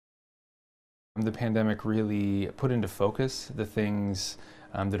The pandemic really put into focus the things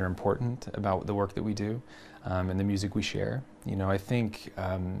that are important about the work that we do and the music we share. I think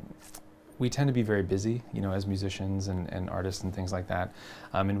we tend to be very busy, as musicians and artists and things like that.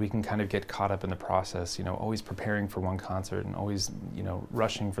 And we can kind of get caught up in the process, always preparing for one concert and always,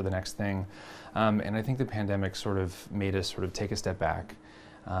 rushing for the next thing. And I think the pandemic sort of made us sort of take a step back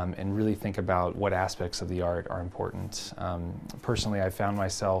and really think about what aspects of the art are important. Personally, I found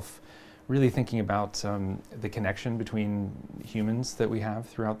myself really thinking about the connection between humans that we have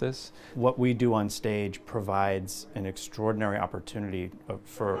throughout this. What we do on stage provides an extraordinary opportunity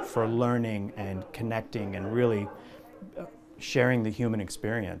for learning and connecting and really sharing the human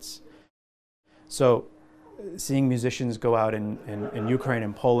experience. So seeing musicians go out in Ukraine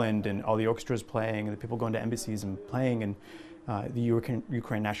and Poland and all the orchestras playing and the people going to embassies and playing, and the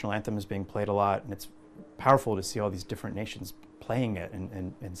Ukraine national anthem is being played a lot, and it's powerful to see all these different nations playing it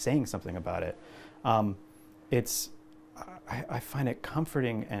and saying something about it. I find it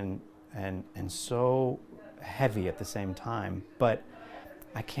comforting and so heavy at the same time, but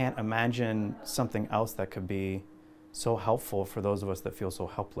I can't imagine something else that could be so helpful for those of us that feel so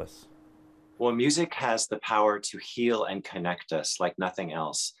helpless. Well, music has the power to heal and connect us like nothing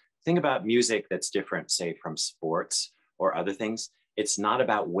else. Think about music that's different, say, from sports or other things. It's not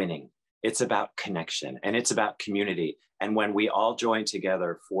about winning. It's about connection and it's about community. And when we all join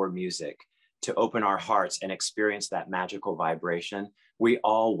together for music to open our hearts and experience that magical vibration, we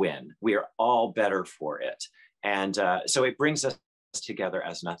all win. We are all better for it. And so it brings us together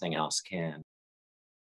as nothing else can.